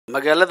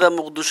magaalada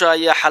Muqdisho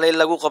ayaa xalay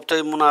lagu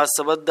qabtay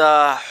munaasabada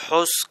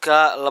xuska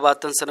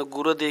 20 sano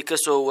guuradii ka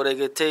soo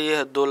wareegatay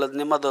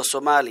dowladnimada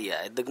Somaliya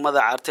ee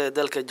degmada Carta ee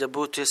dalka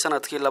Djibouti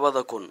sanadkii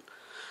 2000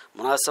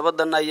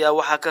 munaasabadan ayaa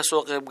waxa ka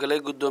soo qayb galay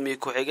gudoomiye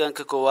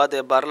ku-xigeenka koowaad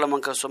ee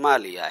baarlamaanka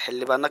Soomaaliya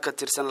xildhibaano ka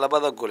tirsan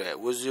labada gole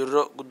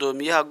wasiiro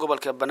gudoomiyaha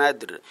gobolka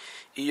Banaadir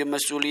iyo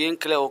mas'uuliyiin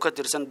kale oo ka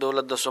tirsan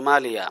dowladda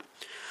Soomaaliya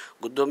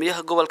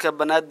gudoomiyaha gobolka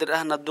Banaadir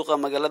ahna duqa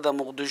magaalada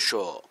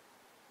Muqdisho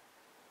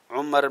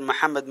عمر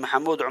محمد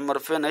محمود عمر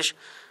فينش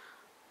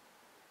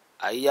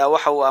ayaa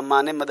waxa uu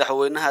amaanay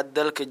madaxweynaha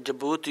dalka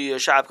Djibouti iyo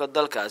shacabka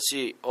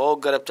dalkaasi oo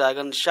garab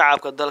taagan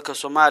shacabka dalka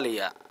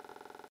Soomaaliya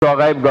soo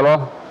qayb galo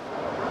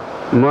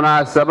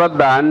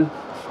munaasabadan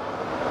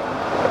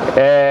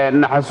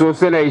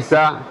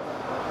naxasuusinaysa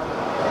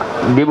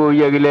dib u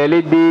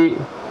yeegleelidii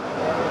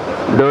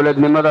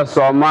dowladnimada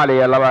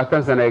Soomaaliya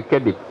 20 sano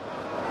kadib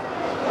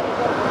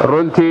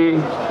runtii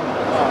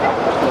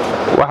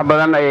wax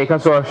badan ay ka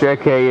soo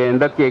sheekeeyeen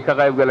dadkii ka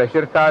qayb galay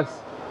shirkaas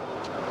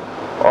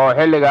oo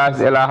xilligaas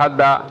ilaa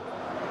hadda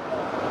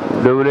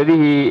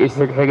dawladihii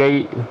isxigxigay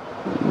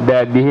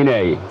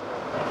daadihinay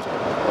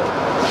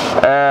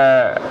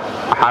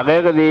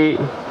xaqiiqdii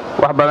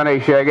wax badan ay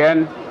sheegeen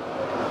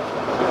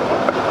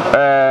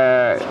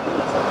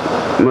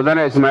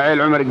mudane Ismaaciil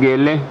Cumar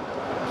Geelle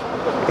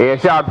ee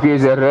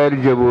shacabkiisa reer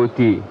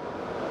Djibouti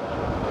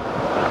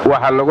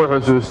waxa lagu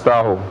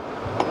xusuustaa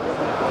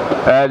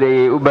aad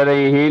ay u badan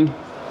yihiin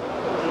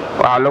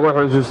waxa lagu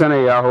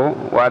xusuusanayaa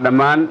waa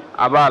dhamaan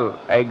abaal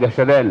ay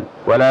gashadeen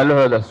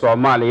walaalahooda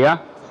Soomaaliya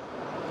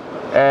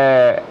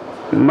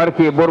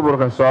markii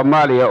burburka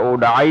Soomaaliya uu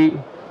dhacay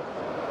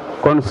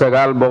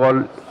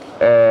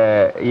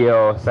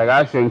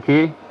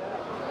 1990kii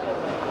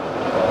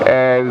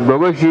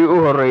gogashii u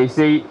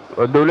horeysay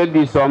oo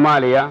dawladdii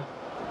Soomaaliya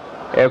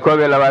ee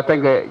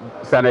 22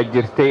 sano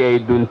jirtay ay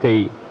duntay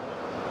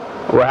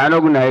waxaan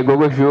ognahay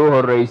gogashii u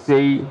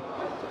horeysay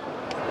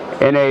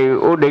inay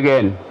u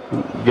dhigeen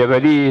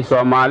jabadii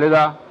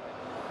Soomaalida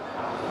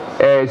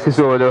ee iska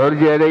soo wada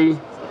horjeeday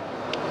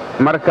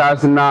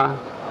markaasna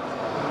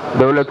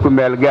dawlad ku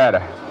meel gaar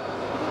ah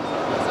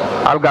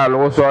halka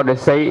lagu soo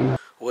dhisay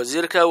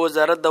wasiirka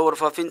wasaaradda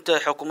warfaafinta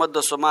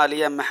xukuumadda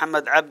Soomaaliya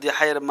Maxamed Cabdi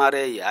Xayr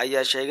Maareey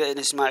ayaa sheegay in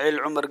Ismaaciil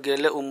Cumar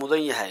Geelle uu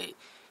mudan yahay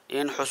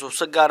in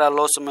xusuuso gaar ah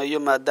loo sameeyo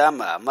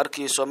maadaama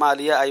markii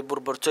Soomaaliya ay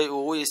burburtay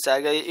uu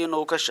istaagay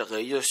inuu ka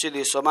shaqeeyo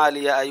sidii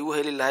Soomaaliya ay u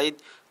heli lahayd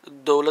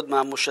dawlad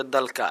maamusha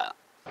dalka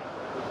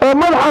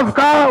ملحفك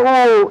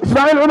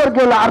وإسماعيل عمر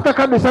قال عرتك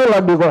بسير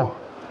لديقه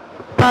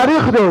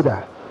تاريخ دودا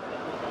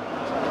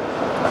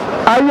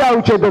أيها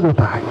وشددوا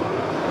تاعي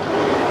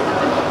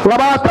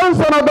لما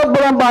تنسنا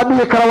ضبطا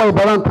بعديه كروي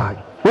بلانتاي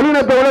ولينا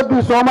الدولة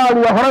دي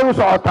صوماليا هراي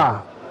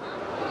وسعطاها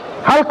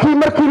هل كي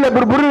مركي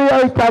لبربرية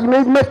أي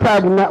تاجنيد ما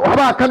تاجنا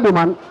وحبا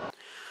كدمان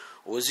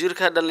وزير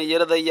كادن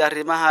يرد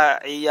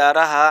يارمها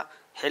عيارها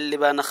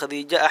xildhibaan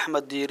Khadiija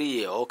Axmed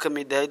Diiriye oo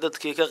kamid ah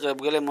dadkii ka qayb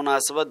galay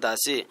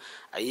munaasabadaasi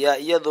ayaa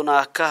iyaduna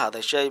ka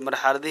hadashay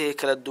marxaladihii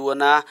kala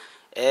duwanaa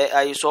ee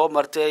ay soo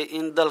martay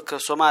in dalka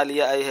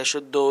Soomaaliya ay hesho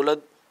dawlad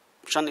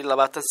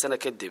 25 sano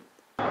kadib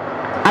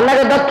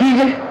annaga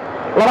dadkii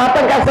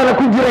 20 sano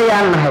ku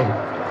jirayaan nahay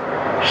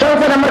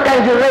 5 sano markaan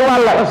jirnay waa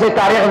la xusay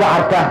taariikhda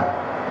Carta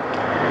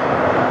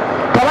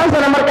 10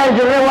 sano markaan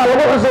jirnay waa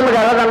lagu xusay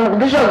magaalada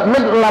Muqdisho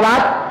mid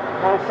labaad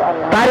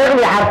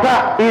taariikhda Carta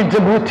iyo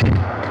Djibouti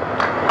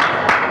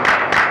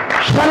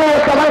Sano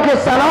tobankii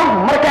sano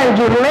markaan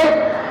jirnay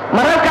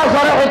mararkaas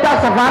hore xitaa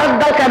safaarad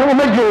dalkan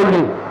uma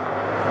joogin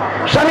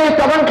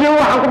 15kii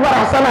waxaan ku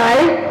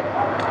faraxsanahay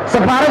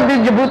safaaradda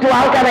Djibouti waa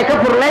halkaan ay ka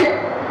furnay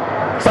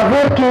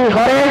safiirkii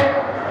hore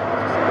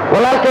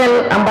walaalkeen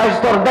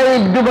ambassador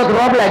Dayib Dubad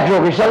Roobla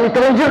joogay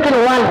 15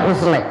 jirkii waan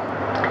xusnay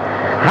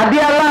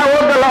haddii Allah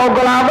wada la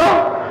ogolaado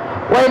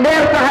way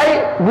dheer tahay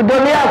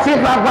gudoomiyaha si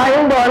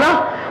faahfaahin doona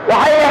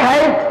waxay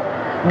ahayd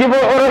dib u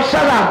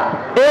urashada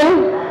in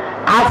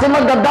عاصمة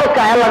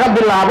الدولة هي لغا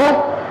بلابو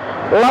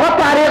لغا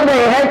تاريخ دي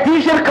هاي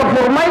تي شركة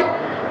فرمي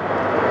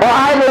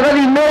وهاي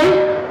لغدي مي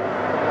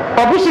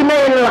وبشي مي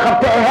اللي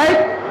لغبتها هاي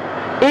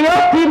إيو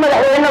تي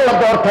مدحوين اللي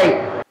دورتي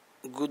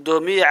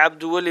gudoomiye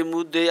Cabdiwali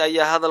Muudey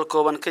ayaa hadal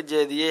kooban ka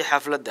jeediyay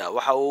xafladda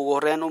waxa uu ugu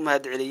horeen u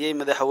mahadceliyay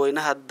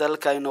madaxweynaha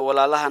dalka inuu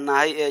walaalaha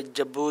nahay ee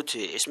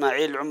Djibouti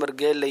Ismaaciil Cumar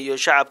Geelle iyo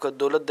shacabka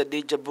dawladda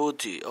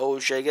Djibouti oo uu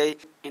sheegay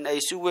in ay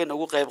si weyn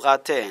ugu qayb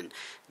qaateen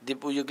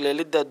dib u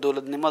yeegleelidda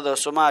dawladnimada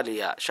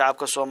Soomaaliya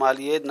shacabka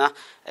Soomaaliyeedna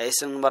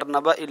aysan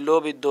marnaba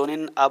iloobi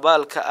doonin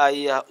abaalka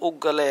ay u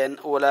galeen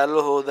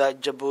walaalahooda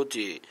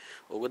Djibouti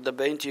ugu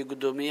dambeyntii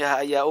gudoomiyaha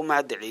ayaa u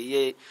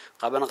mahadceliyay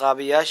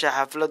qabanqaabiyaasha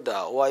xafladda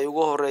oo ay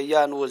ugu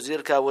horeeyaan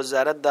wasiirka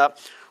wasaaradda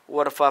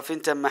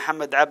warfaafinta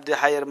Maxamed Cabdi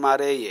Xayr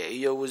Maareey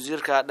iyo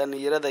wasiirka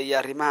dhalinyarada iyo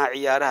arrimaha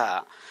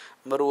ciyaaraha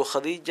Marwo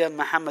Khadiija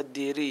Maxamed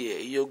Diiriye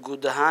iyo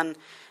guud ahaan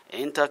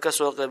inta ka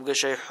soo qayb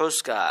gashay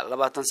xuska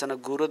 20 sano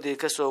guuradii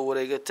ka soo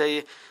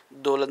wareegatay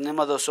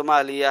dawladnimada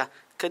Soomaaliya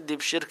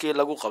kadib shirkii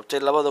lagu qabtay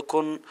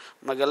 2000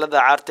 magaalada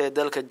Carta ee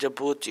dalka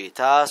Djibouti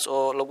taas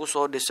oo lagu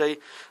soo dhisay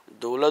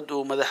dowlad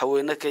uu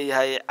madaxweyne ka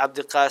yahay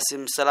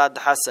Cabdiqaasim Salaad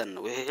Xasan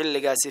wixii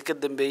xilligaasi ka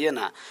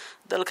dambeeyana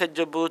dalka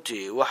Djibouti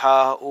waxa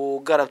uu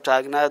garab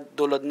taagnaa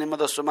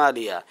dowladnimada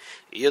Somaliya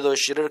iyadoo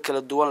shirar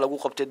kala duwan lagu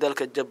qabtay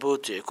dalka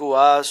Djibouti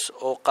kuwaas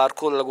oo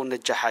qaarkood lagu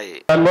najaxay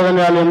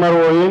mudane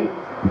marweyn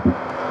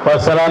wa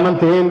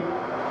salaamantiin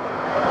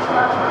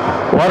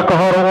warka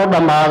hore u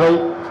dhamaaday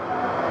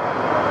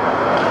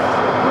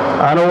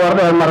أنا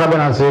ورده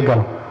المرة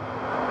سيقل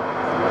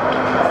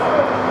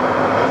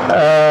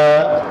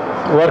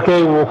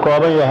وركي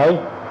وكوبي هاي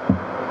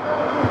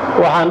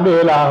وحن به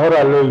لها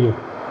هرى اللوية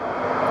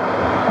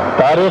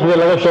تاريخ دي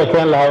لغا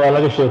شيكين لها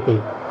ولغا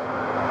شيكين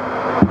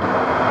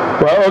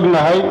وأقنا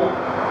هاي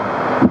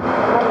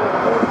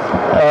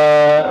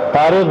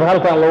تاريخ هل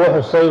كان لوح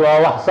السي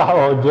وواح صح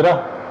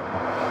وهجرة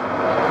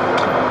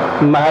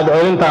ما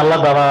هدعين تان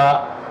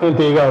لقضا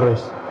انتي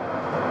يقوريس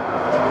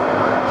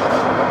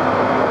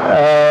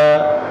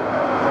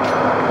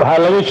waxaa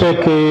laga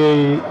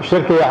sheekeeyay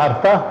shirkiga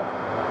Carta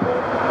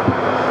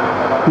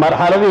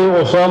marxaladii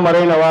uu soo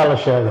marayna waa la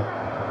sheegay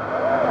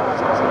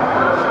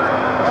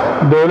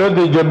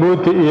dowladda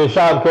Djibouti iyo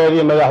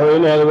shacabkeedii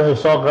madaxweynaheeda waxay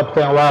soo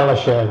qabteen waa la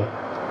sheegay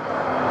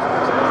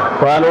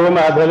waan ugu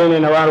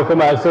mahadcelinayna waan ku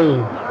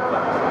mahadsanyihiin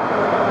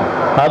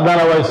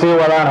haddana way sii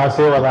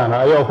wadaan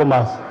ayuu ku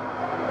mahadsan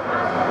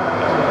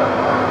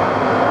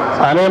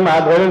aniga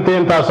mahadcelintii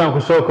intaasaan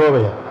ku soo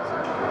koobaya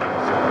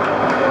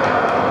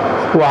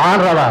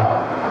waxaan rabaa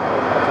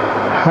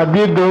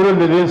haddii dowlad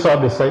lidin soo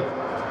dhisay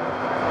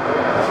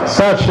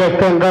saad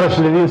sheegteen qarash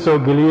lidin soo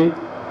geliyey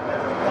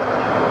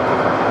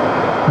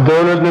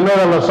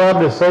dowladnimada la soo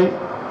dhisay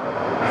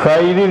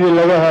faa'iidadii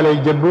laga helay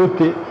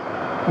Djibouti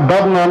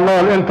dadna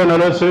nool inta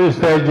nala soo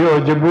istaajiyo oo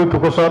Djibouti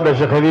ku soo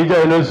dhashay Khadiija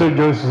ay noo soo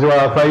joogsiisay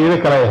waa faa'iido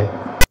kale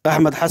ah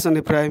Axmed Xasan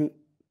Ibrahim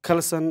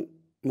Kalsan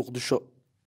Muqdisho